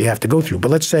all that you have to go through. But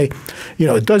let's say,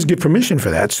 it does give permission for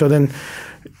that. So then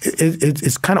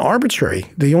it's kind of arbitrary.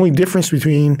 The only difference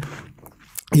between,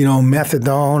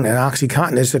 methadone and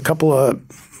Oxycontin is a couple of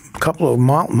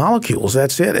molecules.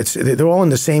 That's it. They're all in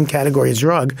the same category of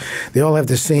drug. They all have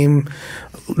the same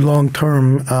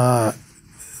long-term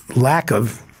lack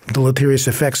of deleterious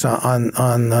effects on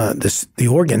the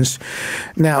organs.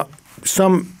 Now,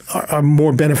 some are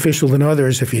more beneficial than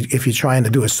others if you're trying to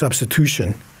do a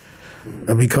substitution,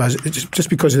 because just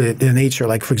because of the nature.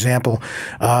 Like, for example,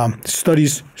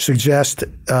 studies suggest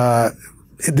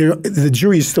the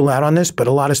jury is still out on this, but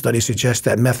a lot of studies suggest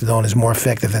that methadone is more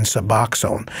effective than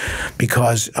Suboxone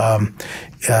because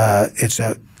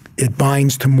it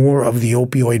binds to more of the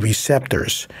opioid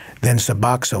receptors than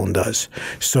Suboxone does.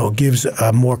 So it gives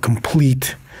a more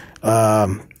complete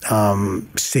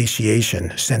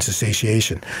satiation, sense of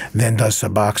satiation, than does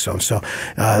Suboxone. So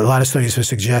a lot of studies have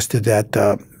suggested that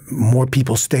more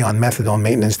people stay on methadone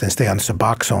maintenance than stay on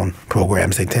Suboxone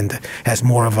programs. They tend to has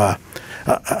more of a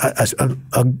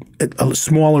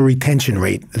smaller retention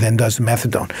rate than does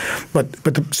methadone.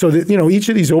 Each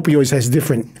of these opioids has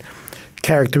different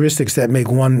characteristics that make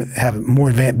one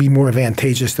be more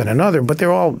advantageous than another, but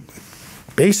they're all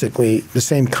basically the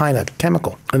same kind of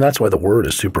chemical. And that's why the word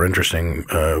is super interesting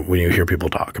when you hear people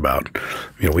talk about,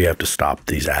 we have to stop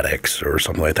these addicts or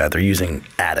something like that. They're using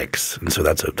addicts, and so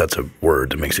that's a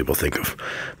word that makes people think of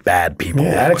bad people.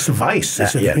 Yeah, addict's a vice.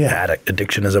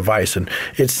 Addiction is a vice, and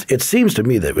it seems to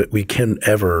me that we can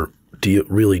ever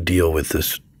really deal with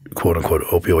this quote unquote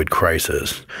opioid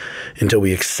crisis until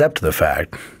we accept the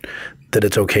fact that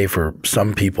it's okay for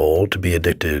some people to be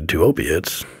addicted to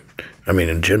opiates. I mean,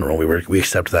 in general, we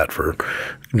accept that for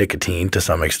nicotine to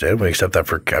some extent. We accept that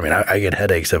for I get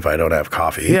headaches if I don't have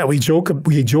coffee. Yeah, we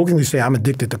jokingly say I'm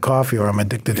addicted to coffee or I'm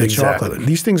addicted to chocolate.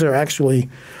 These things are actually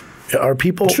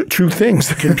true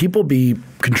things. Can people be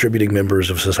contributing members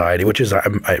of society? Which is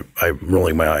I'm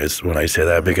rolling my eyes when I say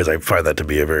that because I find that to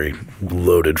be a very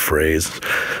loaded phrase.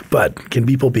 But can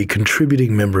people be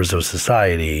contributing members of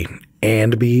society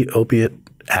and be opiate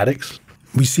addicts?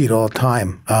 We see it all the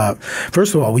time.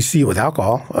 First of all, we see it with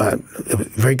alcohol.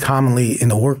 Very commonly in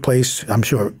the workplace. I'm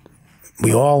sure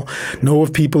We all know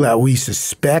of people that we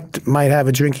suspect might have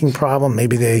a drinking problem.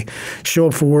 Maybe they show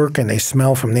up for work and they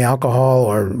smell from the alcohol,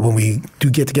 or when we do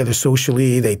get together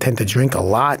socially, they tend to drink a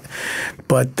lot.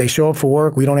 But they show up for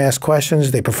work, we don't ask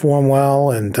questions, they perform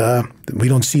well, and we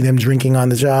don't see them drinking on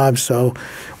the job, so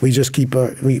we just keep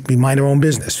we mind our own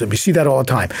business. So we see that all the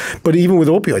time. But even with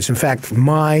opioids, in fact,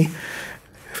 my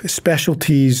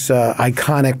specialty's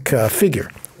iconic figure,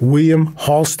 William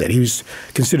Halsted. He was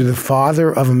considered the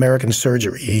father of American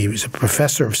surgery. He was a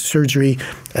professor of surgery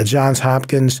at Johns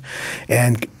Hopkins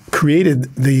and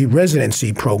created the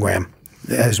residency program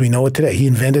as we know it today. He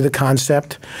invented the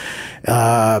concept.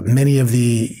 Many of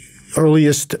the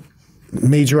earliest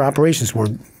major operations were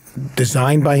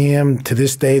designed by him. To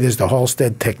this day, there's the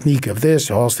Halsted technique of this,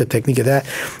 Halsted technique of that.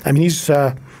 I mean, he's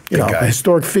a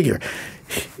historic figure.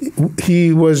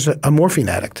 He was a morphine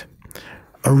addict.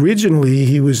 Originally,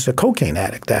 he was a cocaine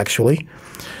addict, actually.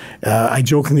 I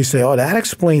jokingly say, oh, that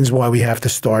explains why we have to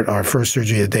start our first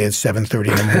surgery of the day at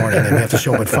 7:30 in the morning and we have to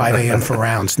show up at 5 a.m. for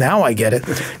rounds. Now I get it,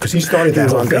 because he started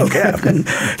that whole thing.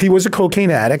 He was a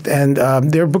cocaine addict, and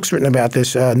there are books written about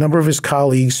this. A number of his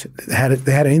colleagues had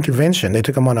an intervention. They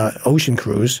took him on an ocean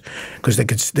cruise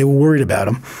because they were worried about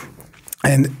him.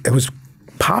 And it was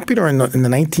popular in the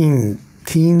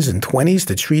 19-teens and 20s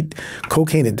to treat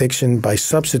cocaine addiction by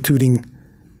substituting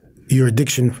your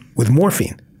addiction with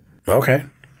morphine. Okay.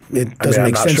 It doesn't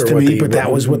make sense to me, but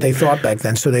that was what they thought back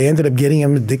then. So they ended up getting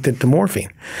him addicted to morphine.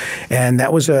 And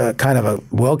that was a kind of a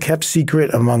well-kept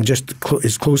secret among just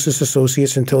his closest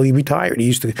associates until he retired. He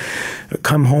used to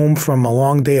come home from a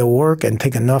long day of work and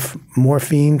take enough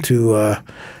morphine to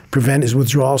prevent his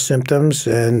withdrawal symptoms,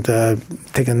 and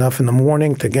take enough in the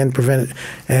morning to, again, prevent it.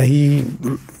 And he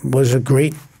was a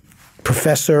great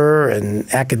professor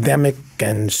and academic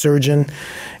and surgeon,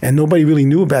 and nobody really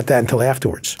knew about that until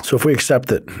afterwards. So if we accept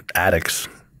that addicts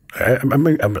 – I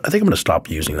think I'm going to stop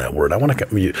using that word. I want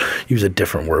to use a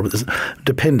different word.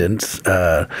 Dependence,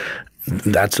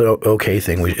 that's an okay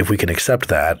thing. If we can accept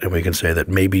that and we can say that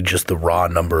maybe just the raw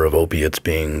number of opiates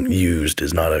being used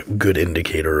is not a good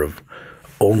indicator of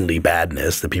only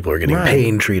badness, that people are getting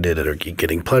pain treated and are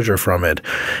getting pleasure from it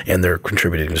and they're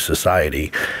contributing to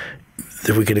society.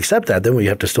 If we can accept that, then we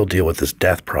have to still deal with this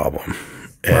death problem.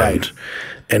 And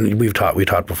we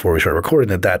talked before we started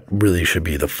recording that really should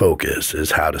be the focus, is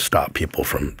how to stop people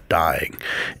from dying.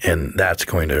 And that's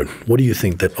going to – what do you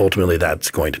think that ultimately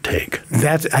that's going to take?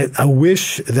 I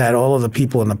wish that all of the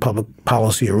people in the public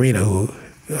policy arena who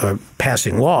are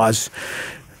passing laws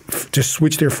just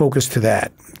switch their focus to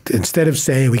that. Instead of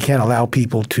saying we can't allow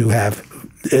people to have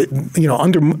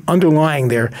underlying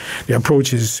their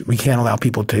approach is we can't allow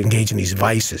people to engage in these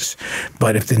vices.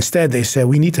 But if instead they say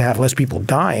we need to have less people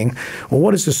dying, well,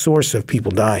 what is the source of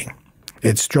people dying?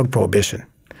 It's drug prohibition.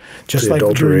 Just like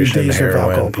during the days of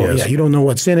alcohol. Yes. Yeah, you don't know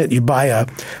what's in it. You buy a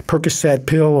Percocet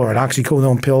pill or an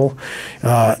Oxycontin pill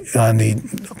on the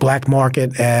black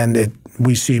market, and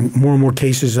we see more and more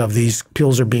cases of these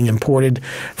pills are being imported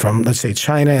from, let's say,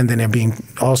 China, and then they're being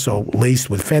also laced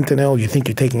with fentanyl. You think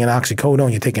you're taking an Oxycontin,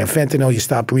 you're taking a fentanyl, you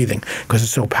stop breathing because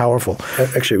it's so powerful.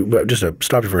 Actually, just to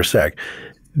stop you for a sec,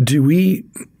 do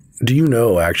you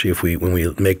know actually if when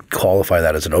we qualify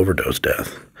that as an overdose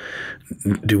death,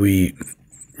 do we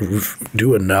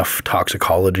do enough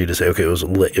toxicology to say, okay, it was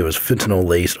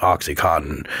fentanyl-laced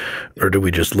Oxycontin, or do we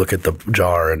just look at the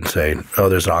jar and say, oh,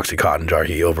 there's an Oxycontin jar,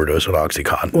 he overdosed on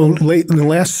Oxycontin? Well, in the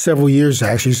last several years,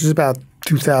 actually, this is about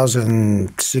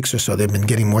 2006 or so, they've been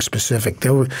getting more specific.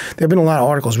 There have been a lot of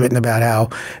articles written about how,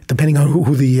 depending on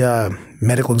who the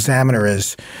medical examiner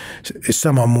is,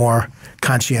 some are more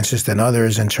conscientious than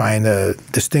others and trying to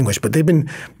distinguish. But they've been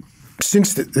 –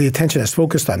 since the attention has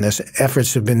focused on this,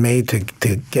 efforts have been made to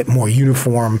get more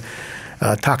uniform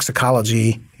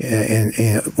toxicology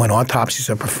when autopsies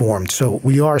are performed. So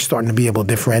we are starting to be able to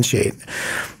differentiate.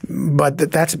 But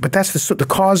the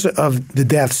cause of the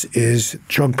deaths is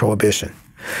drug prohibition.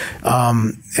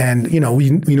 And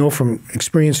we know from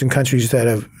experience in countries that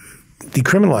have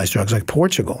decriminalized drugs, like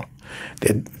Portugal,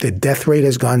 the death rate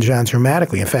has gone down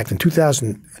dramatically. In fact, in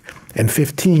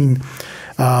 2015.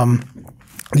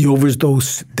 The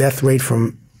overdose death rate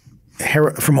from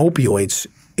opioids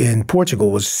in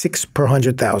Portugal was 6 per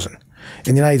 100,000. In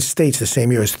the United States, the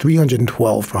same year, was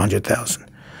 312 per 100,000.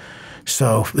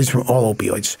 So these from all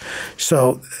opioids.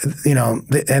 So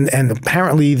and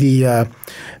apparently the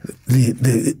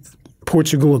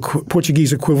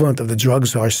Portuguese equivalent of the drug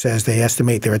czar says they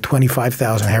estimate there are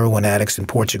 25,000 heroin addicts in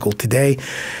Portugal today.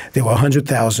 There were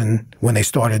 100,000 when they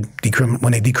started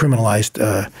when they decriminalized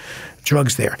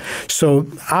drugs there. So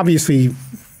obviously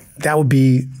that would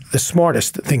be the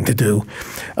smartest thing to do.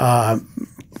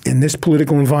 in this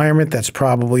political environment, that's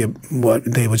probably what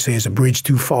they would say is a bridge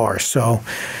too far. So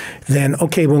then,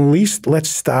 okay, well, at least let's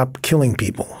stop killing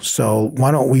people. So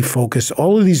why don't we focus –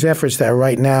 all of these efforts that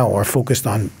right now are focused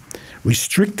on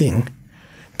restricting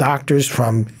doctors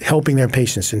from helping their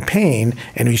patients in pain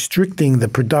and restricting the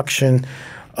production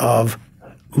of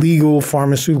legal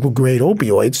pharmaceutical-grade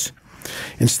opioids.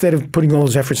 Instead of putting all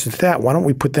those efforts into that, why don't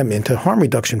we put them into harm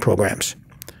reduction programs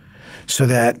so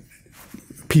that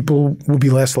people will be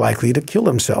less likely to kill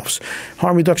themselves.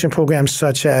 Harm reduction programs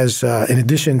such as, in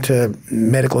addition to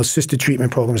medical-assisted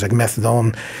treatment programs like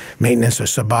methadone maintenance or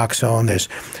Suboxone, there's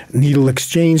needle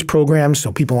exchange programs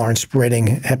so people aren't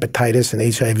spreading hepatitis and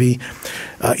HIV.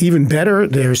 Even better,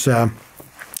 there's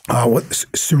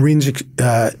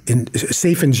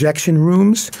safe injection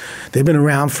rooms. They've been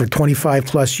around for 25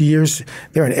 plus years.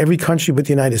 They're in every country but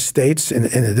the United States in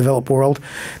the developed world.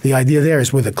 The idea there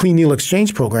is with a clean needle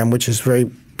exchange program, which is very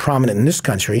prominent in this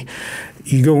country,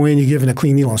 you go in, you're given a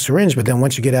clean needle and syringe, but then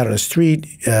once you get out on the street,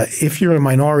 if you're a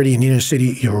minority in the inner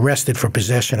city, you're arrested for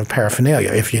possession of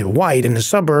paraphernalia. If you're white in the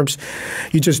suburbs,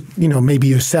 you just, maybe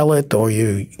you sell it or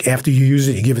after you use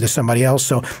it, you give it to somebody else.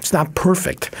 So it's not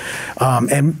perfect.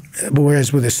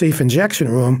 Whereas with a safe injection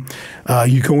room,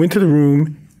 you go into the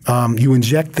room, you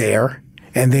inject there,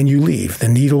 and then you leave. The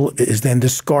needle is then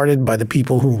discarded by the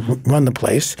people who run the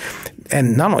place.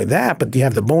 And not only that, but you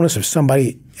have the bonus of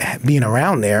somebody being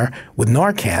around there with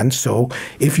Narcan. So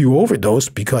if you overdose,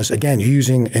 because again, you're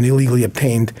using an illegally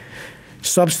obtained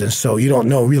substance, so you don't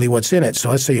know really what's in it. So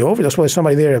let's say you overdose, well, there's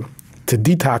somebody there to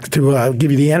detox, to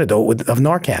give you the antidote of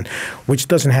Narcan, which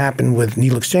doesn't happen with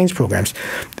needle exchange programs.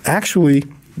 Actually,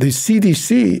 the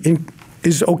CDC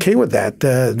is okay with that.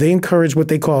 They encourage what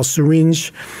they call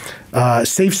safe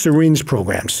syringe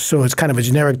programs. So it's kind of a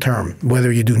generic term.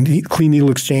 Whether you do clean needle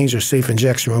exchange or safe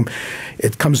injection room,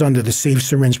 it comes under the safe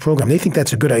syringe program. They think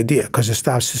that's a good idea because it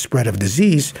stops the spread of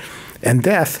disease and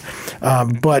death.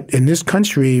 But in this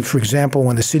country, for example,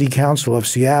 when the City Council of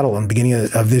Seattle in the beginning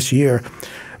of this year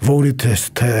voted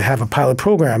to have a pilot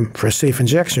program for a safe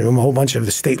injection room, a whole bunch of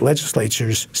the state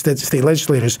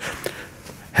legislators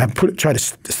have tried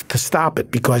to stop it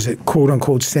because it, quote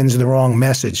unquote, sends the wrong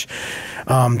message.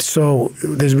 So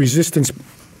there's resistance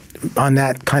on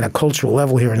that kind of cultural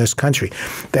level here in this country.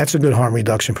 That's a good harm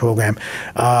reduction program.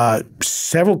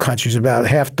 Several countries, about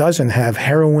half dozen, have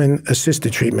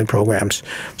heroin-assisted treatment programs.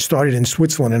 Started in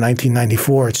Switzerland in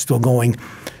 1994. It's still going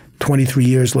 23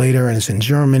 years later, and it's in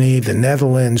Germany, the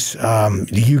Netherlands,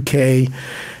 the UK,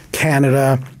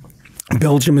 Canada.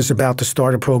 Belgium is about to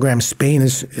start a program. Spain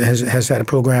has had a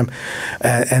program.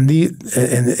 And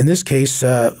in this case,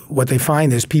 what they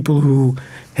find is people who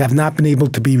have not been able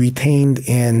to be retained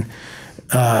in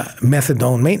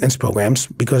methadone maintenance programs,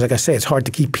 because like I say, it's hard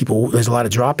to keep people. There's a lot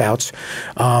of dropouts.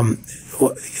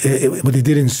 What they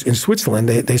did in Switzerland,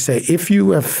 they say if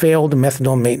you have failed a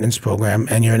methadone maintenance program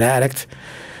and you're an addict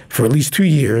for at least 2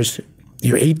 years,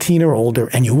 you're 18 or older,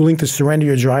 and you're willing to surrender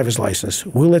your driver's license,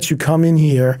 we'll let you come in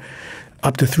here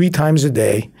up to 3 times a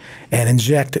day and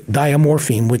inject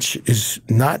diamorphine, which is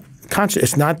not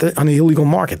it's not on the illegal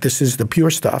market. This is the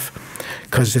pure stuff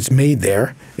because it's made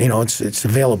there. It's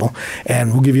available.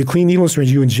 And we'll give you a clean needle and syringe.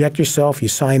 You inject yourself. You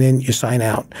sign in. You sign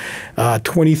out.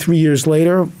 23 years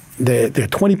later, there are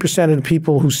 20% of the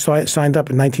people who signed up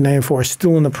in 1994 are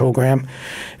still in the program.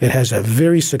 It has a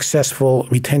very successful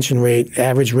retention rate.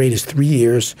 Average rate is 3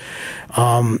 years.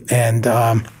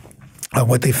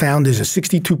 What they found is a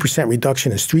 62%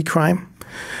 reduction in street crime.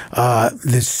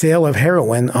 The sale of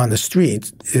heroin on the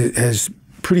street has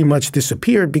pretty much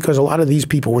disappeared because a lot of these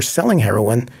people were selling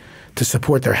heroin to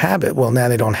support their habit. Well, now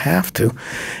they don't have to.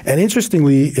 And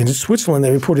interestingly, in Switzerland,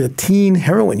 they reported that teen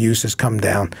heroin use has come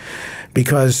down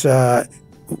because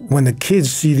when the kids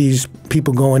see these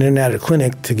people going in and out of the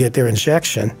clinic to get their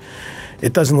injection,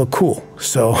 it doesn't look cool.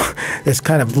 So it's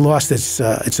kind of lost its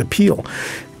appeal.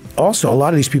 Also, a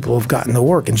lot of these people have gotten to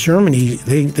work. In Germany,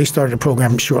 they started a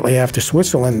program shortly after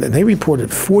Switzerland, and they reported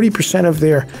 40% of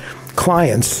their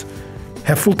clients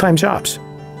have full-time jobs.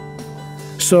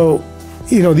 So,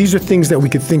 these are things that we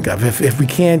could think of. If we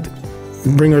can't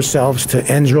bring ourselves to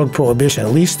end drug prohibition,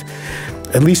 at least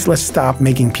let's stop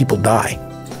making people die,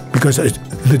 because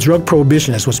the drug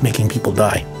prohibition is what's making people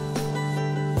die.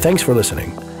 Thanks for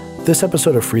listening. This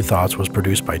episode of Free Thoughts was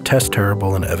produced by Tess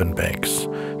Terrible and Evan Banks.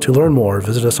 To learn more,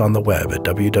 visit us on the web at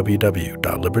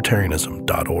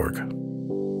www.libertarianism.org.